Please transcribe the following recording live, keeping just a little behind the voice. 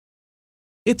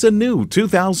It's a new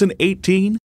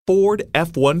 2018 Ford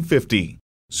F-150.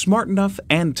 Smart enough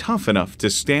and tough enough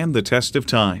to stand the test of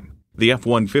time. The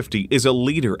F-150 is a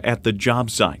leader at the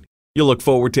job site. You'll look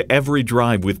forward to every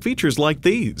drive with features like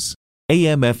these: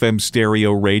 AM/FM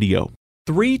stereo radio,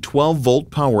 3 12-volt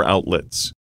power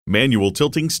outlets, manual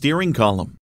tilting steering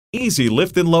column, easy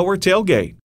lift and lower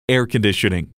tailgate, air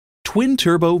conditioning,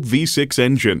 twin-turbo V6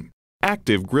 engine,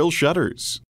 active grille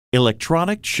shutters,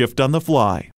 electronic shift on the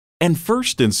fly, and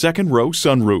first and second row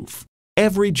sunroof.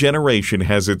 Every generation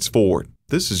has its Ford.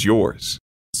 This is yours.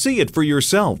 See it for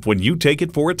yourself when you take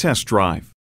it for a test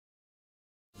drive.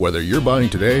 Whether you're buying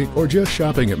today or just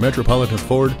shopping at Metropolitan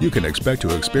Ford, you can expect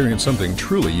to experience something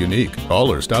truly unique.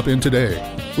 Call or stop in today.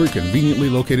 We're conveniently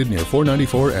located near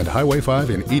 494 and Highway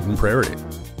 5 in Eden Prairie.